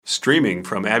Streaming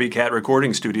from Abbey Cat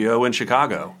Recording Studio in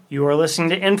Chicago. You are listening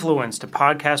to Influenced, a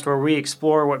podcast where we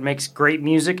explore what makes great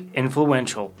music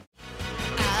influential.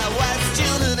 I was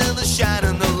tuning in the shine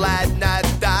and the light night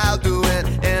dial, doing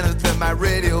anything my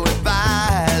radio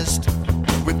advised.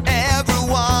 With every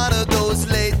one of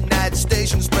those late night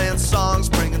stations playing songs,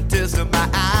 bringing tears to my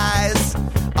eyes.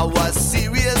 I was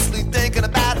seriously thinking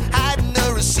about hiding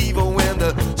the receiver when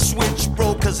the switch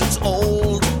broke, cause it's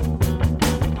old.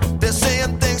 They're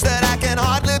saying things that I can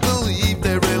hardly believe.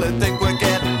 They really think we're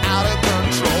getting out of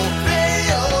control.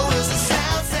 Radio is the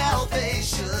sound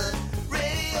salvation.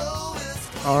 Radio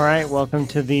is... All right, welcome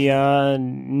to the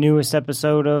newest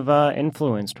episode of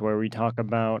Influenced, where we talk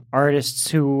about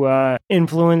artists who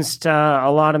influenced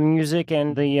a lot of music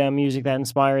and the music that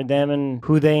inspired them and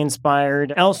who they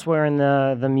inspired elsewhere in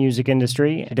the music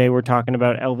industry. Today we're talking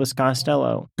about Elvis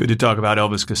Costello. Good to talk about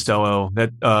Elvis Costello.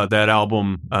 That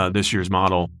album, This Year's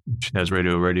Model, which has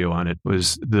Radio on it,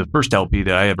 was the first LP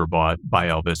that I ever bought by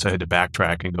Elvis. I had to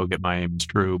backtrack and go get My Aim Is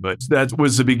True, but that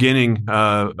was the beginning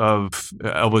of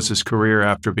Elvis's career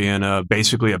after being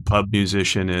basically a pub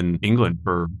musician in England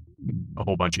for a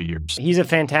whole bunch of years. He's a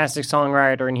fantastic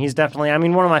songwriter, and he's definitely,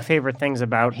 one of my favorite things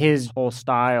about his whole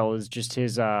style is just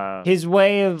his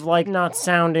way of not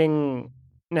sounding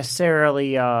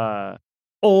necessarily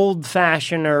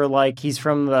old-fashioned or like he's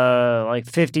from the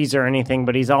 50s or anything,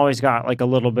 but he's always got a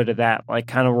little bit of that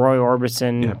kind of Roy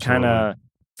Orbison kind of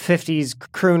 50s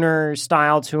crooner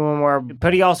style to him,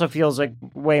 but he also feels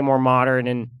way more modern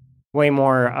and way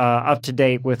more up to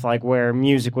date with where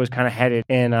music was kind of headed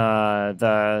in the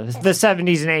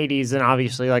 70s and 80s, and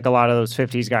obviously a lot of those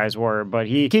 50s guys were. But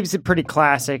he keeps it pretty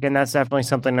classic, and that's definitely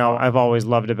something I've always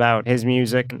loved about his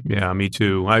music. Yeah, me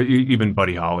too. Even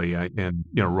Buddy Holly and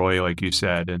Roy, like you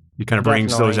said, and he kind of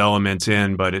brings those elements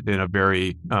in, but in a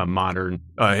very modern.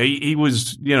 He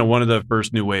was one of the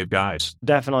first new wave guys.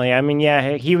 Definitely.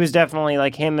 He was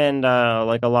definitely him and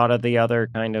a lot of the other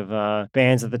kind of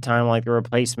bands at the time, like the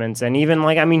Replacements. And even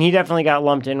he definitely got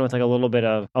lumped in with a little bit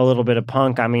of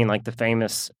punk. The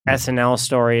famous SNL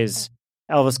story is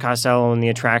Elvis Costello and the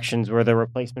Attractions were the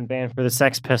replacement band for the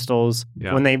Sex Pistols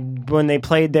when they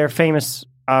played their famous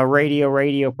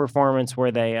radio performance where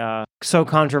they so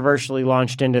controversially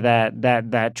launched into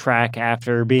that track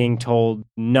after being told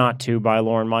not to by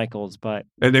Lorne Michaels. But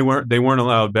and they weren't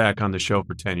allowed back on the show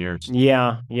for 10 years.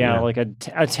 Yeah.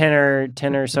 A 10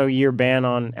 or so year ban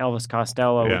on Elvis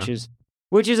Costello,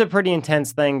 which is a pretty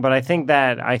intense thing, but I think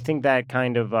that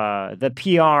kind of the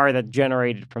PR that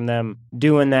generated from them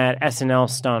doing that SNL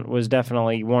stunt was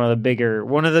definitely one of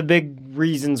the big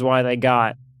reasons why they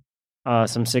got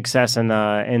some success in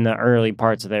the early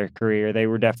parts of their career. They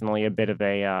were definitely a bit of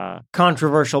a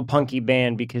controversial punky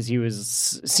band because he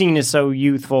was seen as so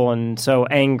youthful and so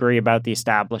angry about the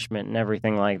establishment and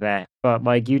everything like that.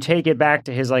 But you take it back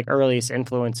to his earliest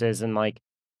influences, and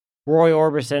Roy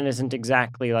Orbison isn't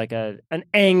exactly an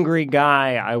angry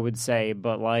guy, I would say,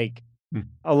 but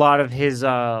a lot of his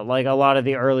a lot of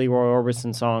the early Roy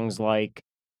Orbison songs I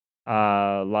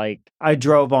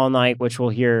Drove All Night, which we'll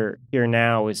hear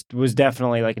now, was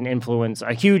definitely an influence,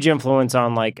 a huge influence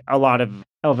on a lot of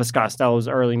Elvis Costello's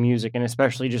early music, and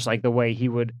especially just the way he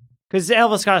would, because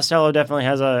Elvis Costello definitely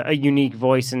has a unique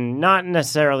voice, and not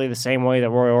necessarily the same way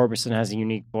that Roy Orbison has a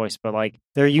unique voice, but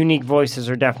their unique voices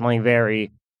are definitely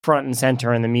very front and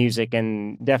center in the music,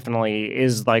 and definitely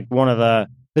is one of the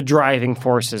driving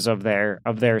forces of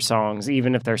their songs,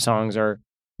 even if their songs are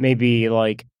maybe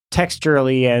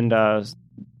texturally and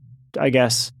I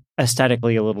guess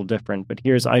aesthetically a little different. But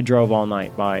here's I Drove All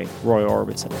Night by Roy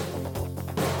Orbison.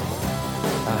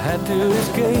 I had to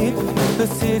escape, the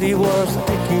city was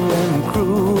sticky and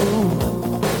cruel.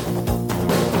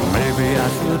 Maybe I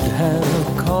should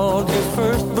have called you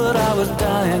first, but I was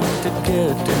dying to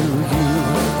get to you.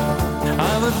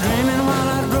 I was dreaming while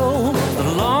I drove the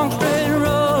long straight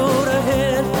road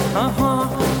ahead.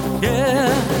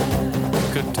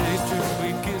 Could taste your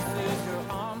sweet kisses, your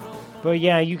arms open. But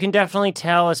yeah, you can definitely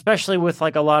tell, especially with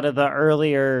a lot of the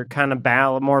earlier kind of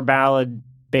more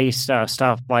ballad-based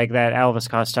stuff that Elvis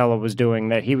Costello was doing,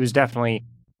 that he was definitely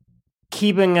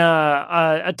keeping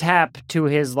a tap to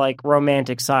his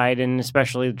romantic side, and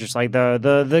especially just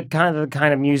the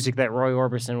kind of music that Roy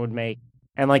Orbison would make.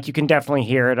 And you can definitely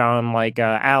hear it on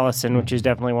Allison, which is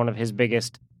definitely one of his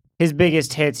biggest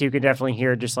hits. You can definitely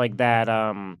hear just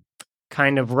that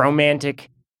kind of romantic,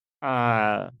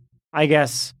 I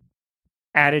guess,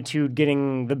 attitude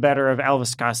getting the better of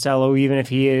Elvis Costello, even if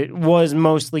he was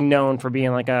mostly known for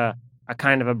being a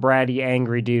kind of a bratty,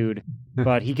 angry dude.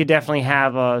 But he could definitely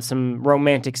have some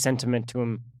romantic sentiment to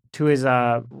him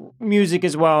music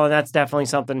as well, and that's definitely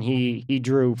something he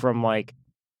drew from like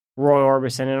Roy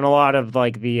Orbison and a lot of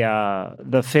like the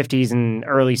 50s and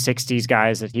early 60s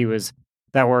guys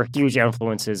that were huge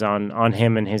influences on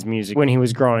him and his music when he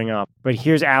was growing up. But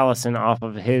here's Allison off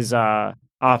of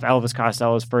off Elvis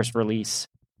Costello's first release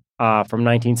from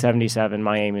 1977,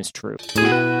 My Aim Is True.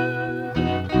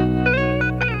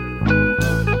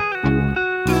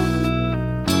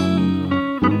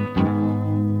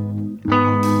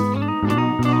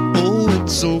 Oh,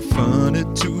 it's so funny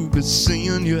to be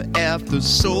seeing you after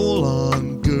so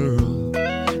long, girl.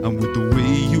 And with the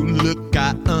way you look,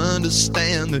 I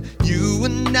understand that you were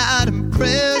not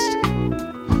impressed.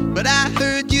 But I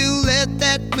heard you let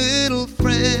that little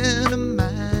friend of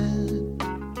mine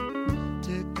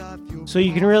take off your... So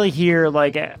you can really hear,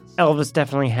 like, Elvis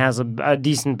definitely has a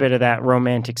decent bit of that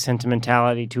romantic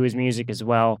sentimentality to his music as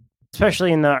well.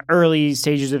 Especially in the early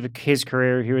stages of his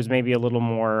career, he was maybe a little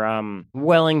more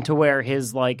willing to wear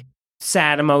his, like,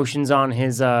 sad emotions on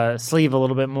his sleeve a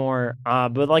little bit more.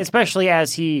 But, like, especially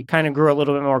as he kind of grew a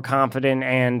little bit more confident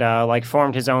and, like,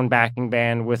 formed his own backing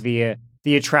band with the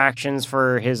Attractions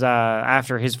for his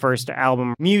after his first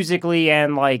album musically,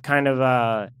 and like kind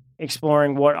of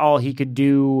exploring what all he could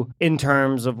do in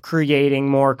terms of creating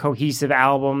more cohesive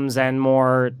albums and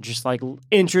more just like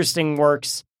interesting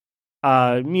works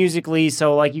musically.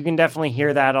 So like you can definitely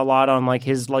hear that a lot on like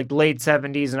his like late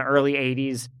 70s and early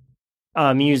 80s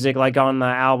music, like on the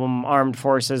album Armed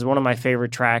Forces. One of my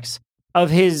favorite tracks of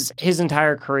his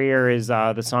entire career is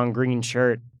the song Green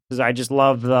Shirt. I just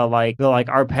love the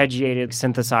arpeggiated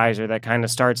synthesizer that kind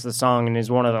of starts the song and is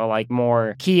one of the like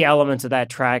more key elements of that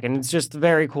track. And it's just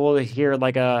very cool to hear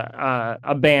like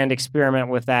a band experiment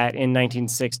with that in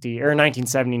 1960 or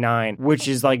 1979, which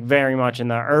is like very much in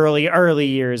the early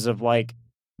years of like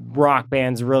rock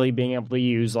bands really being able to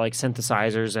use like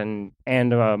synthesizers and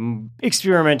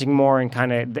experimenting more and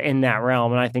kind of in that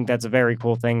realm. And I think that's a very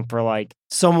cool thing for like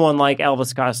someone like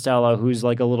Elvis Costello, who's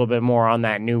like a little bit more on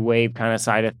that new wave kind of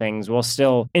side of things, while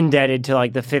still indebted to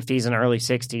like the 50s and early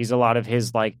 60s. A lot of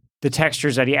his like the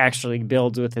textures that he actually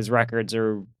builds with his records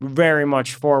are very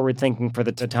much forward thinking for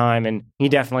the time, and he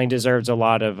definitely deserves a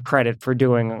lot of credit for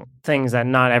doing things that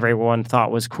not everyone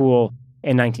thought was cool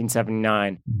in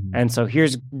 1979. And so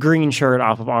here's Green Shirt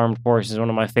off of Armed Forces, one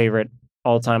of my favorite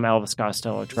all-time Elvis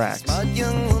Costello tracks. Smart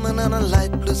young woman on a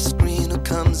light blue screen who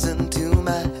comes into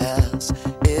my house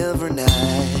every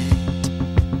night.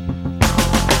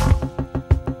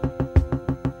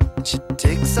 She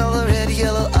takes all the red,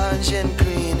 yellow, orange, and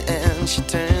green, and she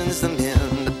turns them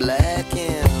into black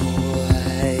and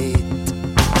white.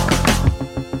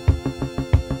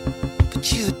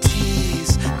 But you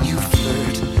tease, you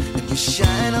flirt, you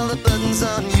shine all the buttons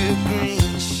on your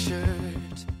green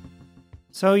shirt.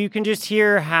 So you can just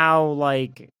hear how,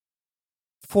 like,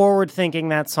 forward-thinking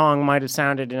that song might have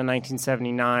sounded in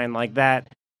 1979. Like, that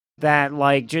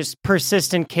like, just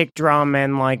persistent kick drum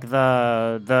and, like,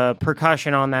 the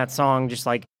percussion on that song, just,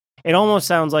 like, it almost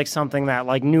sounds like something that,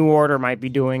 like, New Order might be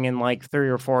doing in, like, 3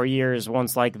 or 4 years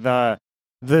once, like, the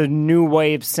new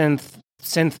wave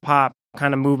synth pop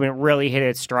kind of movement really hit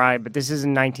its stride. But this is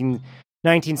in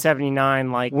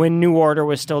 1979, like when New Order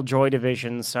was still Joy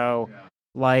Division. So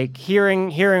like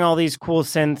hearing all these cool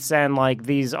synths and like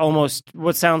these almost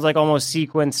what sounds like almost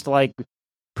sequenced like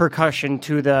percussion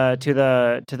to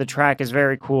the track is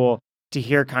very cool to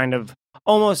hear, kind of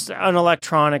almost an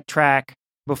electronic track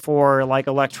before like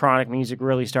electronic music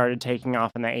really started taking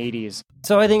off in the 80s.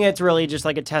 So I think it's really just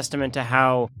like a testament to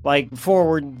how like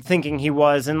forward thinking he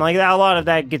was, and like a lot of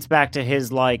that gets back to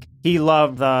his like he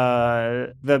loved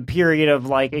the period of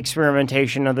like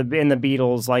experimentation in the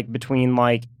Beatles, like between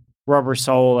like Rubber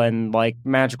Soul and like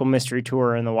Magical Mystery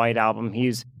Tour and the White Album.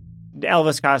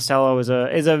 Elvis Costello is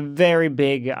a very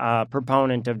big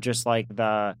proponent of just like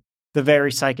the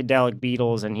very psychedelic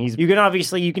Beatles, and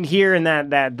you can hear in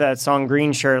that song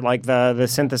Green Shirt, like the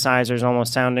synthesizers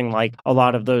almost sounding like a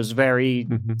lot of those very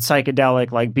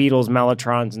psychedelic like Beatles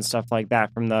mellotrons and stuff like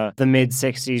that from the mid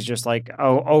 60s, just like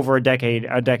over a decade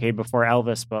before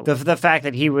Elvis. But the fact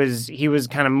that he was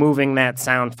kind of moving that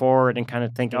sound forward and kind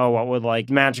of thinking, oh, what would like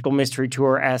Magical Mystery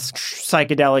Tour-esque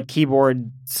psychedelic keyboard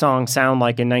song sound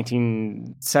like in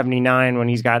 1979 when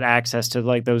he's got access to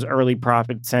like those early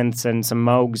Prophet synths and some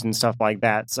Moogs and stuff like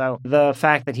that. So the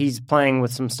fact that he's playing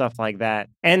with some stuff like that,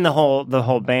 and the whole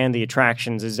band, the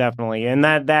Attractions, is definitely, and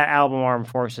that album Armed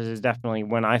Forces is definitely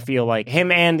when I feel like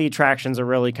him and the Attractions are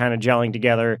really kind of gelling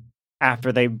together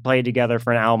after they played together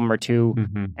for an album or two,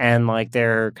 and like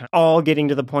they're all getting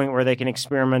to the point where they can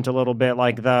experiment a little bit.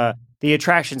 Like the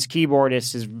Attractions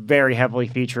keyboardist is very heavily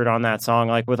featured on that song,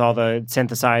 like with all the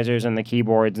synthesizers and the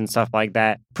keyboards and stuff like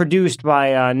that. Produced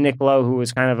by Nick Lowe, who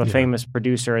was kind of a famous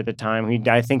producer at the time.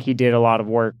 I think he did a lot of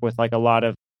work with like a lot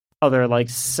of other like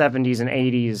 70s and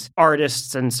 80s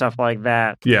artists and stuff like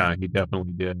that. Yeah, he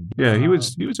definitely did. Yeah, he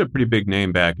was a pretty big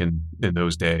name back in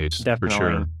those days, definitely.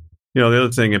 For sure. You know, the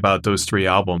other thing about those 3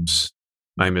 albums,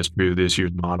 I Miss True, This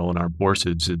Year's Model, and Armed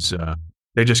Forces, is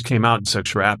they just came out in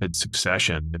such rapid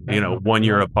succession. You know, 1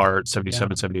 year apart,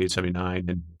 77, 78,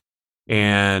 79,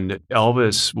 and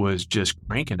Elvis was just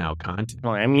cranking out content.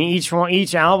 I mean,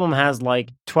 each album has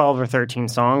like 12 or 13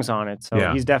 songs on it, so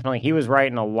he was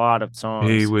writing a lot of songs.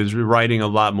 He was writing a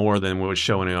lot more than what was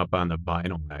showing up on the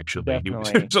vinyl. Actually,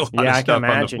 definitely. There's a lot of stuff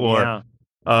on the floor. Yeah.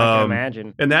 I can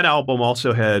imagine. And that album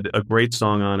also had a great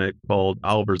song on it called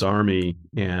Oliver's Army.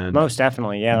 And most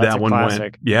definitely, yeah, that's that a one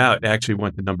classic. It actually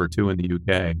went to number 2 in the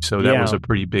UK. So that was a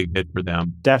pretty big hit for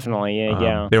them. Definitely,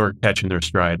 yeah. They were catching their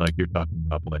stride like you're talking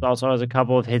about, Blake. Also has a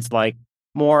couple of hits, like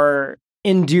more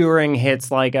enduring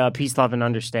hits, like Peace, Love, and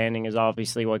Understanding is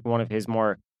obviously like one of his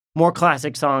more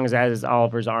classic songs, as is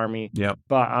Oliver's Army. Yep.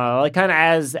 But like kind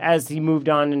of as he moved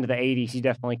on into the 80s, he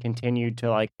definitely continued to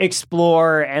like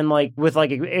explore, and like with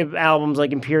like albums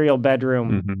like Imperial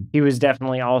Bedroom, he was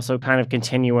definitely also kind of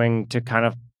continuing to kind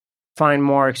of find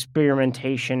more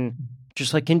experimentation,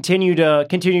 just like continue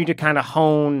to kind of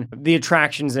hone the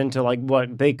Attractions into like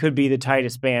what they could be, the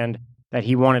tightest band that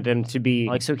he wanted them to be.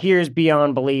 Like, so here's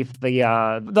Beyond Belief, the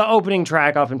opening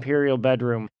track off Imperial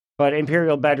Bedroom. But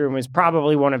Imperial Bedroom is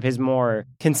probably one of his more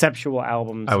conceptual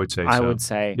albums. I would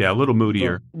say. Yeah, a little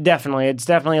moodier. Definitely. It's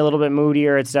definitely a little bit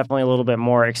moodier. It's definitely a little bit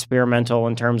more experimental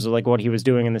in terms of like what he was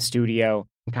doing in the studio.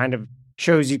 It kind of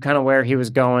shows you kind of where he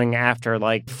was going after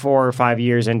like 4 or 5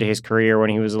 years into his career when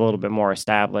he was a little bit more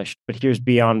established. But here's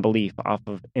Beyond Belief off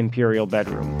of Imperial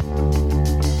Bedroom.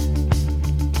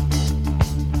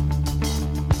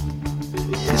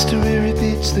 History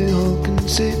repeats, the whole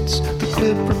conceits. The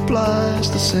clip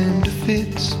replies, the same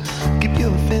defeats. Keep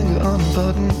your finger on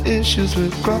important issues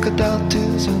with crocodile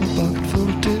tears and a pocket full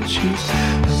of tissues.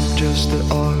 I'm just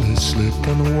the oilers slip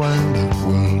on the wind-up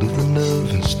world of the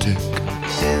nervous tick.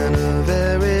 In a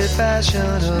very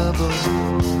fashionable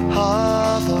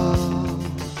harbor,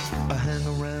 I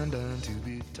hang around to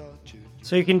be tortured.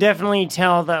 So you can definitely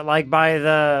tell that, like, by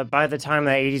the time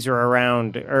the 80s were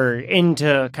around or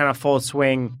into kind of full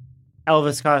swing,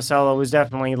 Elvis Costello was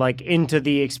definitely like into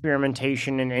the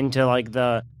experimentation and into like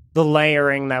the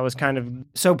layering that was kind of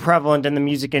so prevalent in the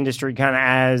music industry. Kind of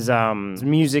as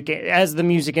the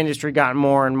music industry got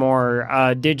more and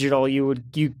more digital, you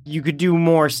could do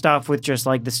more stuff with just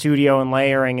like the studio and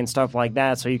layering and stuff like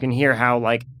that. So you can hear how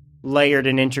like layered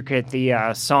and intricate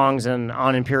the songs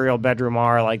on Imperial Bedroom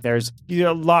are. Like there's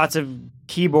lots of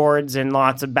keyboards and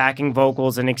lots of backing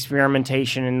vocals and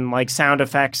experimentation and like sound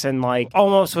effects and like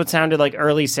almost what sounded like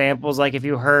early samples. Like if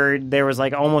you heard, there was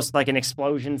like almost like an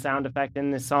explosion sound effect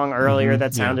in this song earlier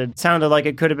that sounded like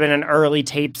it could have been an early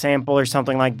tape sample or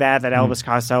something like that Elvis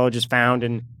Costello just found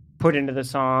and put into the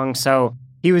song. So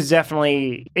he was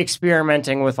definitely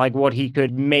experimenting with like what he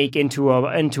could make into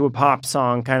a pop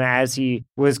song, kind of as he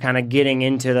was kind of getting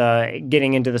into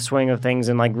the swing of things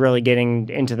and like really getting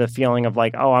into the feeling of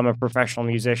like, oh, I'm a professional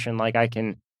musician, like I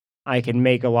can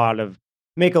make a lot of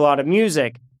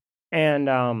music. And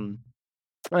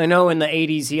I know in the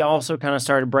 80s he also kind of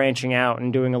started branching out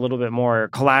and doing a little bit more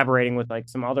collaborating with like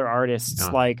some other artists.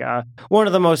 Like one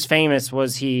of the most famous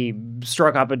was he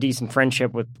struck up a decent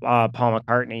friendship with Paul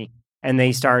McCartney. And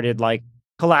they started like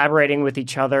collaborating with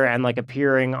each other and like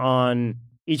appearing on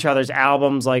each other's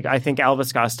albums. Like I think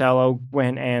Elvis Costello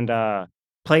went and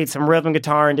played some rhythm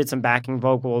guitar and did some backing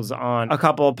vocals on a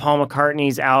couple of Paul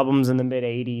McCartney's albums in the mid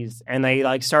 80s. And they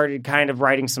like started kind of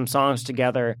writing some songs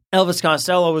together. Elvis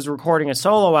Costello was recording a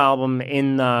solo album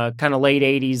in the kind of late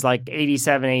 80s, like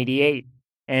 87, 88.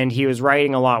 And he was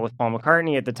writing a lot with Paul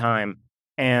McCartney at the time.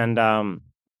 And,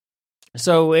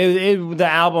 so the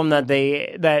album that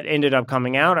ended up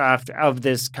coming out after of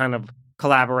this kind of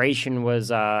collaboration was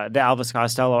the Elvis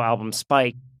Costello album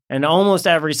Spike, and almost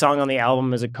every song on the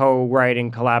album is a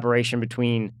co-writing collaboration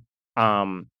between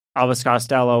Elvis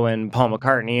Costello and Paul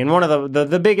McCartney. And one of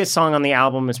the biggest song on the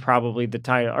album is probably the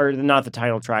title, or not the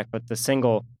title track, but the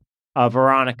single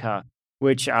Veronica,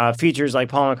 which features like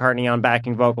Paul McCartney on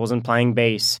backing vocals and playing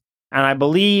bass. And I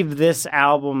believe this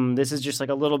album, this is just like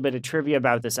a little bit of trivia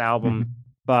about this album,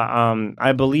 but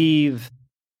I believe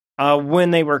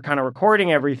when they were kind of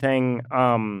recording everything,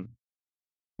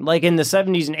 like in the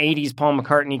 70s and 80s, Paul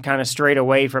McCartney kind of strayed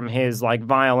away from his like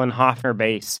violin Hofner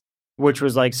bass, which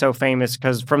was like so famous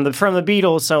because from the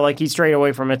Beatles. So like he strayed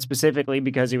away from it specifically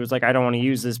because he was like, I don't want to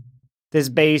use this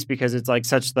bass because it's like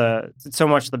so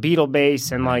much the Beatle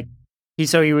bass, and like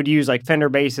he would use like Fender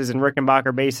basses and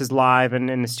Rickenbacker basses live and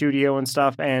in the studio and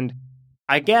stuff. And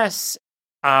I guess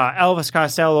Elvis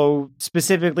Costello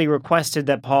specifically requested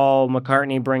that Paul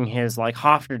McCartney bring his like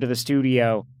Hofner to the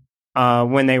studio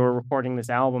when they were recording this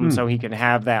album, so he could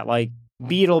have that like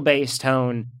Beatle bass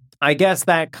tone. I guess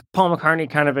that Paul McCartney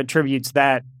kind of attributes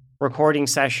that recording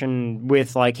session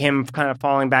with like him kind of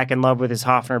falling back in love with his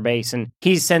Hofner bass, and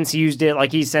he's since used it.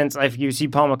 Like if you see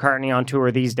Paul McCartney on tour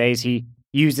these days, he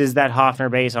uses that Hofner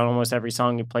bass on almost every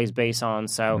song he plays bass on.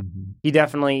 So he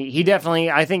definitely,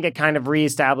 I think it kind of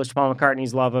reestablished Paul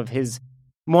McCartney's love of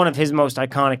one of his most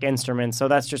iconic instruments. So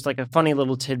that's just like a funny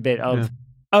little tidbit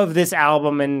of this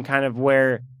album and kind of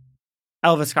where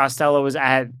Elvis Costello was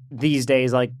at these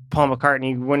days. Like Paul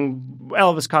McCartney, when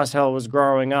Elvis Costello was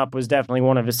growing up, was definitely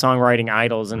one of his songwriting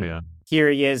idols. And here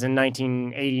he is in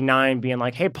 1989 being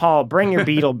like, hey, Paul, bring your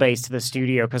Beatle bass to the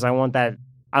studio because I want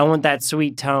that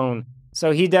sweet tone.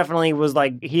 So he definitely was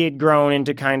like, he had grown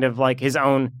into kind of like a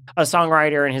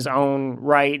songwriter in his own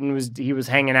right, and he was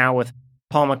hanging out with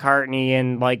Paul McCartney,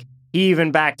 and like he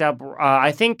even backed up.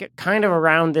 I think kind of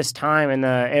around this time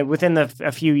within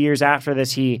a few years after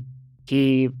this, he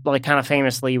like kind of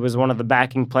famously was one of the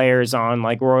backing players on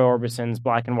like Roy Orbison's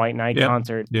Black and White Night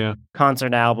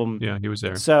concert album. Yeah, he was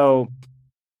there. So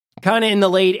kind of in the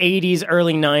late 80s,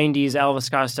 early 90s, Elvis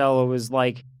Costello was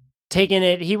like taking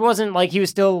it. He wasn't like, he was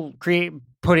still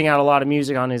putting out a lot of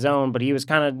music on his own, but he was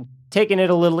kind of taking it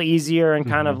a little easier and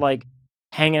kind of like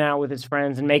hanging out with his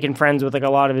friends and making friends with like a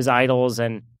lot of his idols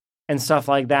and stuff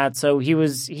like that. So he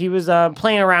was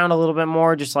playing around a little bit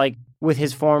more, just like with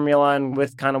his formula and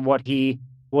with kind of what he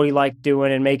liked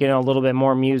doing and making a little bit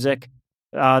more music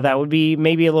that would be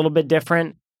maybe a little bit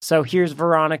different. So here's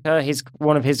Veronica,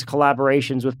 one of his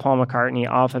collaborations with Paul McCartney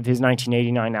off of his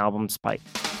 1989 album Spike.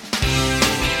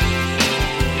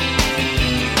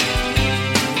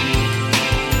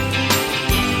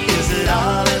 Is it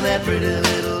all in that pretty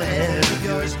little head of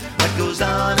yours? What goes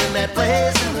on in that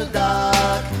place in the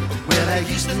dark? Well, I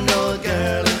used to know a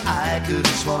girl and I could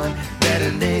have sworn that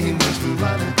her name was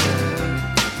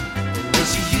Veronica. Well,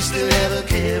 she used to have a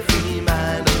carefree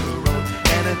mind of her own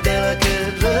and a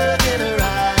delicate look in her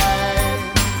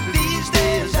eye. These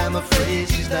days I'm afraid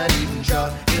she's not even sure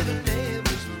if her name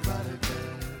was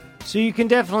Veronica. So you can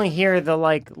definitely hear the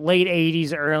like late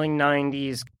 80s, early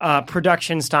 90s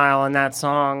production style in that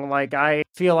song. Like I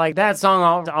feel like that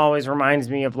song always reminds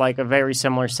me of like a very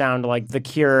similar sound to like The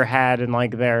Cure had and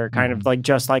like their kind of like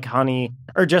Just Like Honey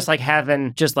or Just Like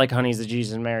Heaven. Just Like Honey's the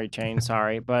Jesus and Mary chain,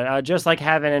 sorry. But Just Like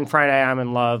Heaven and Friday I'm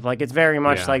in Love. Like it's very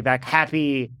much like that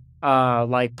happy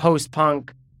like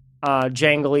post-punk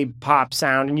jangly pop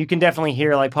sound. And you can definitely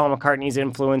hear like Paul McCartney's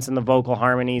influence in the vocal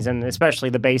harmonies and especially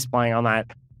the bass playing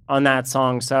on that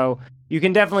song. So you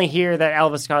can definitely hear that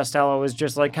Elvis Costello was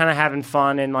just like kind of having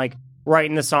fun and like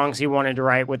writing the songs he wanted to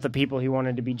write with the people he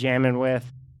wanted to be jamming with.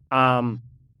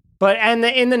 But in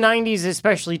the 90s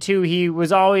especially too, he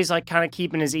was always like kind of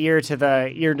keeping his ear to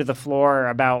the floor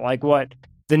about like what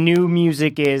the new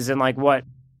music is and like what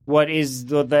is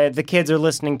the kids are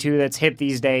listening to that's hip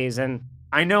these days. And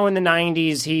I know in the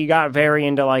 90s he got very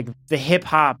into like the hip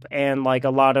hop and like a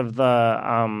lot of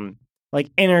the like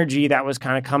energy that was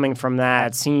kind of coming from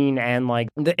that scene and like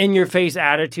the in-your-face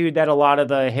attitude that a lot of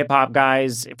the hip-hop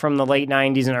guys from the late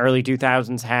 90s and early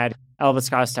 2000s had.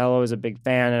 Elvis Costello is a big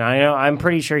fan, and I'm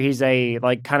pretty sure he's a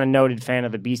like kind of noted fan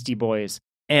of the Beastie Boys.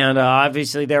 And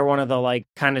obviously they're one of the like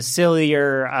kind of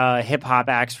sillier hip-hop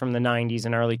acts from the 90s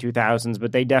and early 2000s,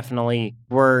 but they definitely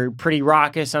were pretty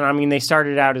raucous. And I mean, they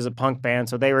started out as a punk band,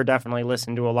 so they were definitely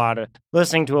listening to a lot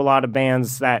of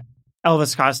bands that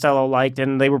Elvis Costello liked,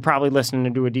 and they were probably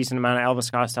listening to a decent amount of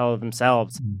Elvis Costello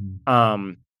themselves.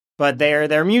 But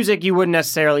their music, you wouldn't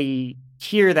necessarily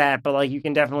hear that, but like you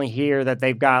can definitely hear that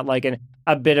they've got like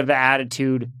a bit of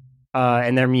attitude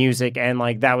in their music, and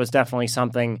like that was definitely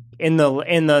something in the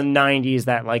 90s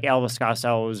that like Elvis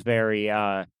Costello was very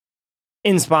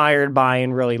inspired by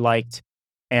and really liked.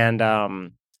 And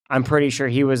I'm pretty sure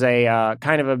he was a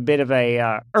kind of a bit of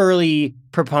a early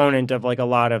proponent of like a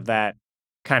lot of that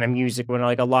kind of music when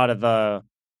like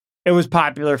it was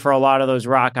popular for a lot of those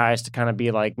rock guys to kind of be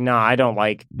like, nah, I don't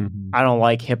like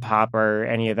hip hop or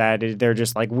any of that. They're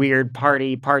just like weird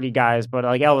party guys. But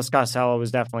like Elvis Costello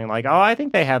was definitely like, oh, I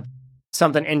think they have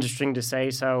something interesting to say.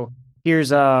 So here's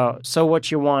So What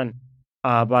You Want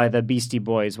by the Beastie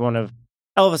Boys, one of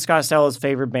Elvis Costello's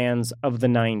favorite bands of the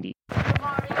 90s.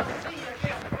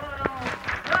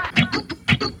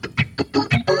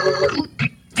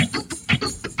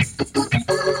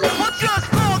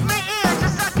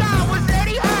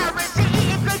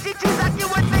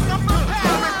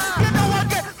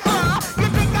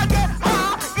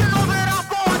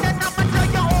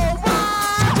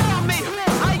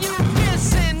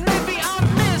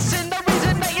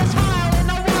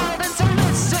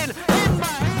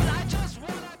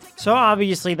 So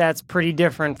obviously that's pretty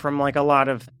different from like a lot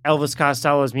of Elvis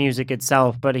Costello's music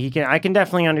itself, but I can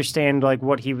definitely understand like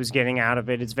what he was getting out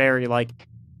of it. It's very like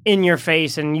in your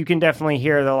face, and you can definitely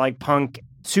hear the like punk,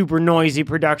 super noisy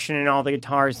production and all the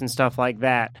guitars and stuff like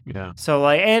that. Yeah. So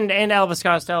like and Elvis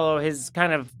Costello, his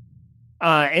kind of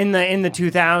in the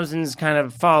 2000s kind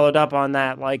of followed up on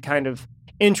that like kind of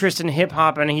interest in hip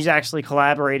hop, and he's actually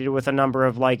collaborated with a number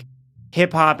of like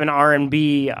hip hop and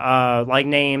R&B like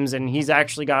names, and he's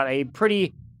actually got a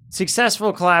pretty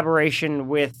successful collaboration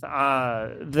with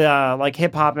the like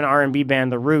hip hop and R&B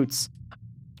band The Roots.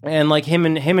 And like him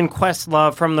and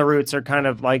Questlove from The Roots are kind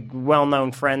of like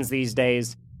well-known friends these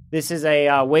days. This is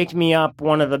a Wake Me Up,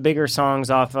 one of the bigger songs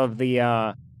off of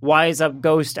the Wise Up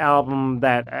Ghost album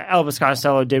that Elvis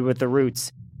Costello did with The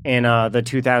Roots in the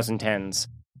 2010s.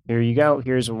 Here you go.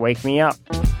 Here's Wake Me Up.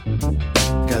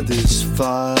 Got this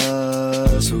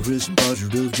phosphorescent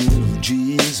portrait of gentle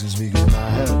Jesus making my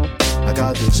head. I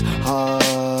got this heart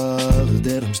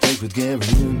that I'm stuck with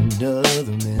carrying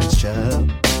another man's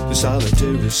child. The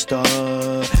solitary star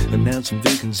announced some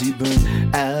vacancy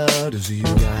burned out as a year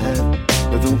I had.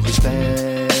 But though it's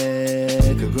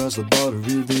back across the border,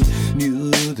 if they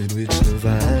knew that we'd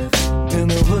survive,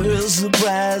 and the world's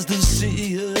surprised to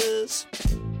see us.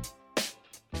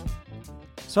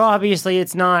 So obviously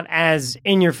it's not as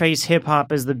in-your-face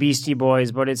hip-hop as the Beastie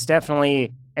Boys, but it's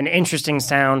definitely an interesting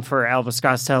sound for Elvis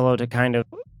Costello to kind of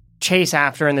chase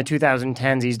after in the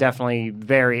 2010s. He's definitely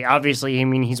very, obviously, I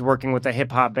mean, he's working with a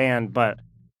hip-hop band, but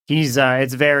he's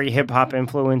it's very hip-hop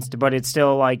influenced, but it's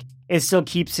still like, it still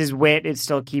keeps his wit, it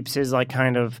still keeps his like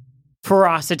kind of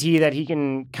ferocity that he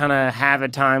can kind of have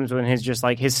at times when his just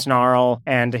like his snarl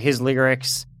and his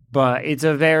lyrics. But it's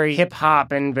a very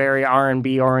hip-hop and very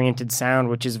R&B oriented sound,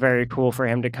 which is very cool for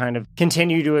him to kind of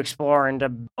continue to explore and to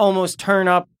almost turn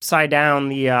upside down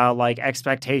the like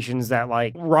expectations that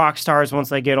like rock stars, once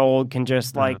they get old, can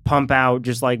just like pump out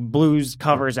just like blues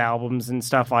covers albums and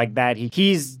stuff like that.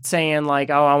 He's saying like,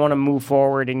 oh, I want to move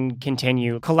forward and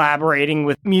continue collaborating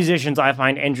with musicians I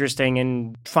find interesting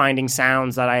and finding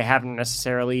sounds that I haven't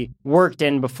necessarily worked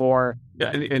in before.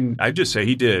 Yeah, and I just say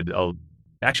he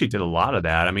actually did a lot of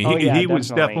that. I mean, he was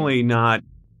definitely not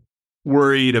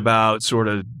worried about sort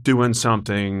of doing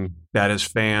something that his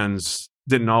fans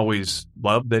didn't always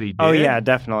love that he did. Oh yeah,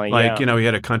 definitely. Like, you know, he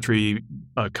had a country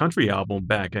album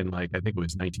back in like, I think it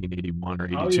was 1981 or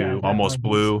 82, Almost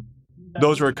Blue.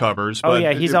 Those were covers.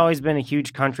 But he's always been a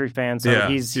huge country fan. So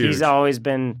he's always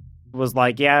was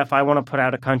like, yeah, if I want to put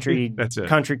out a country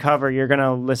cover, you're going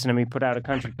to listen to me put out a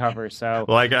country cover. So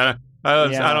like, I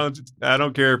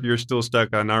don't care if you're still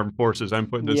stuck on Armed Forces. I'm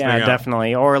putting this thing out. Yeah,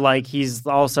 definitely. Or like he's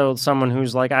also someone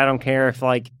who's like, I don't care if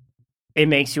like it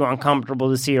makes you uncomfortable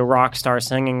to see a rock star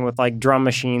singing with like drum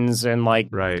machines and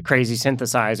like crazy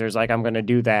synthesizers. Like I'm going to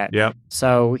do that. Yep.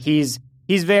 So he's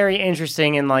very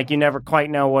interesting, and like you never quite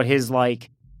know what his like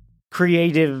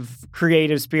creative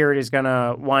spirit is going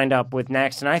to wind up with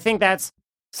next. And I think that's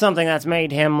something that's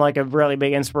made him like a really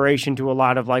big inspiration to a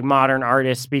lot of like modern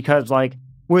artists, because like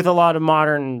with a lot of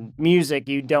modern music,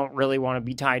 you don't really want to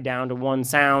be tied down to one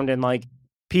sound, and like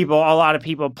a lot of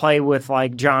people play with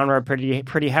like genre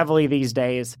pretty heavily these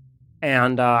days,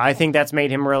 and I think that's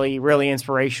made him really, really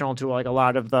inspirational to like a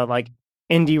lot of the like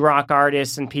indie rock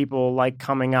artists and people like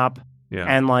coming up,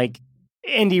 and like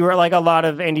like a lot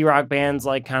of indie rock bands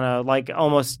like kind of like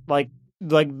almost like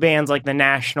bands like The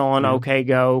National and OK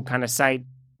Go kind of cite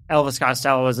Elvis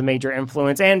Costello as a major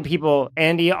influence, and people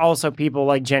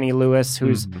like Jenny Lewis,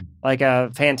 who's like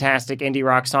a fantastic indie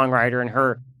rock songwriter in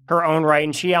her own right,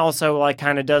 and she also like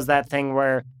kind of does that thing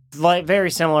where like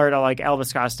very similar to like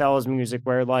Elvis Costello's music,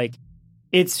 where like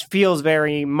it feels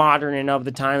very modern and of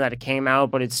the time that it came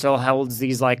out, but it still holds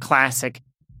these like classic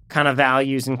kind of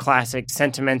values and classic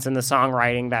sentiments in the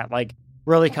songwriting that like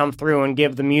really come through and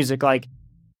give the music like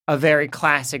a very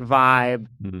classic vibe,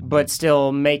 but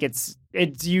still make it's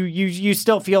you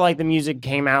still feel like the music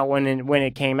came out when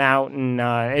it came out, and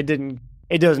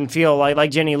it doesn't feel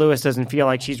like Jenny Lewis doesn't feel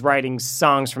like she's writing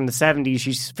songs from the 70s.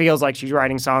 She feels like she's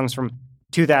writing songs from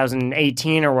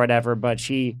 2018 or whatever, but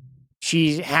she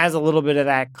has a little bit of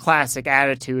that classic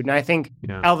attitude, and I think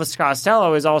Elvis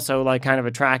Costello is also like kind of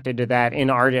attracted to that in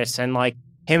artists, and like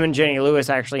him and Jenny Lewis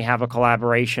actually have a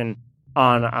collaboration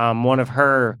on one of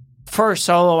her first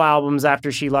solo albums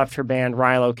after she left her band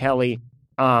Rilo Kelly,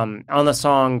 on the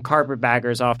song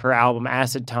Carpetbaggers off her album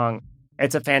Acid Tongue.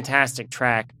 It's a fantastic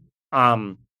track,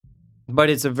 but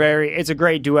it's a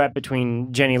great duet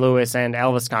between Jenny Lewis and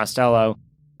Elvis Costello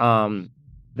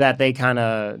that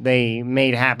they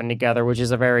made happen together, which is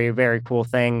a very, very cool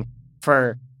thing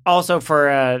for also for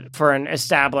an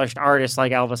established artist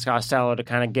like Elvis Costello to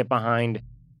kind of get behind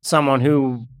someone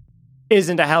who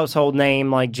isn't a household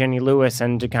name like Jenny Lewis,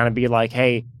 and to kind of be like,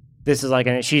 hey, this is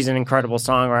like she's an incredible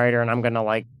songwriter, and I'm gonna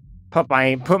like put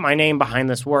my name behind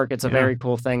this work. It's a very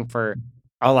cool thing for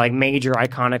a like major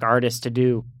iconic artist to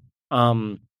do.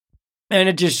 And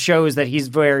it just shows that he's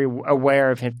very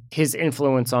aware of his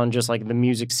influence on just like the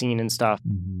music scene and stuff.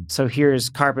 Mm-hmm. So here's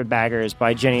Carpetbaggers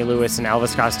by Jenny Lewis and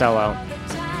Elvis Costello.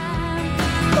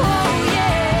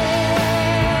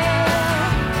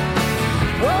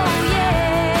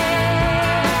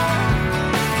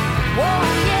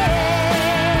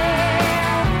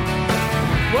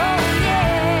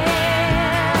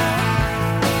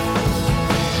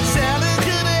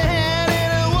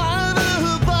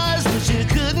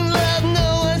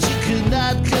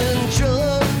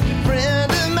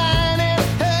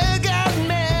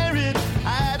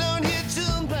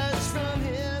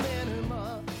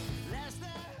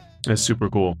 That's super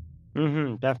cool.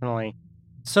 Mm-hmm, definitely.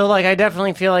 So, like, I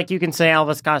definitely feel like you can say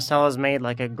Elvis Costello's made,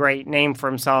 like, a great name for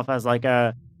himself as, like,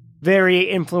 a very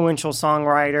influential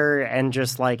songwriter and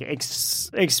just, like,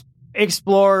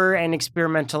 explorer and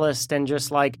experimentalist and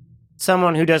just, like,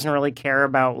 someone who doesn't really care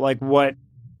about, like, what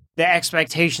the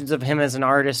expectations of him as an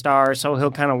artist are, so he'll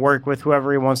kind of work with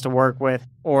whoever he wants to work with,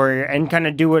 and kind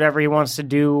of do whatever he wants to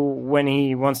do when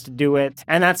he wants to do it.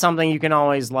 And that's something you can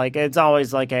always like. It's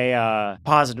always like a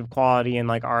positive quality in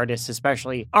like artists,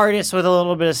 especially artists with a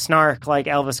little bit of snark like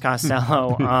Elvis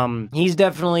Costello. He's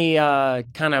definitely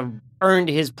kind of earned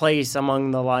his place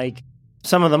among the like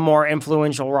some of the more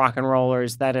influential rock and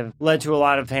rollers that have led to a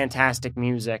lot of fantastic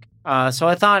music. So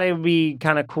I thought it would be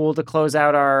kind of cool to close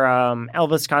out our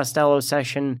Elvis Costello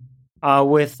session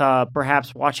with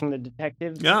perhaps Watching the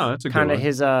Detectives. Yeah, that's a good kind of one.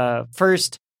 his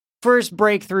first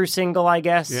breakthrough single, I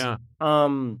guess. Yeah.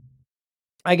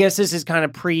 I guess this is kind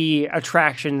of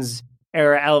pre-Attractions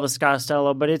era Elvis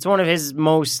Costello, but it's one of his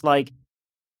most like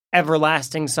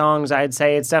everlasting songs. I'd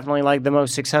say it's definitely like the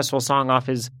most successful song off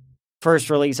his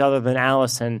first release other than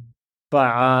Allison,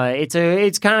 but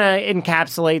it's kind of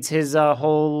encapsulates his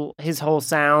whole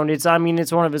sound. It's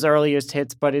one of his earliest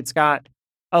hits, but it's got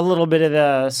a little bit of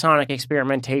the sonic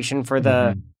experimentation for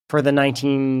the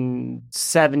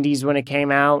 1970s when it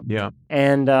came out. Yeah,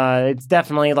 and it's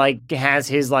definitely like has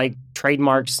his like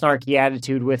trademark snarky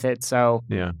attitude with it. So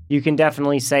yeah, you can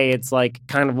definitely say it's like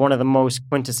kind of one of the most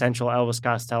quintessential Elvis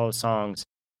Costello songs.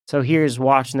 So here's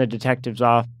Watching the Detectives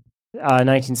off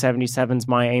 1977's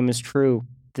My Aim is True.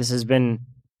 This has been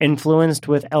Influenced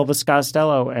with Elvis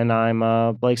Costello, and I'm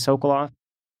Blake Sokoloff.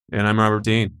 And I'm Robert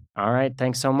Dean. All right,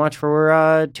 thanks so much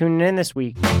for tuning in this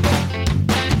week.